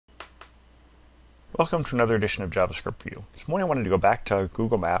Welcome to another edition of JavaScript View. This morning I wanted to go back to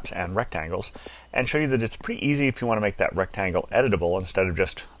Google Maps and rectangles and show you that it's pretty easy if you want to make that rectangle editable instead of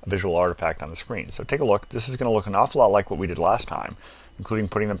just a visual artifact on the screen. So take a look. This is going to look an awful lot like what we did last time, including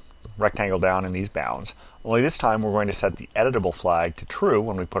putting the rectangle down in these bounds. Only this time we're going to set the editable flag to true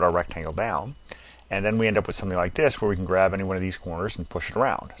when we put our rectangle down. And then we end up with something like this where we can grab any one of these corners and push it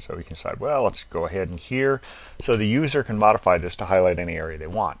around. So we can decide, well, let's go ahead and here. So the user can modify this to highlight any area they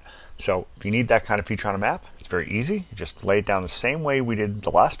want. So if you need that kind of feature on a map, it's very easy. You just lay it down the same way we did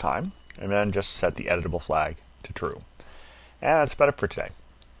the last time, and then just set the editable flag to true. And that's about it for today.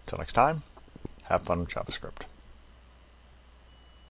 Until next time, have fun with JavaScript.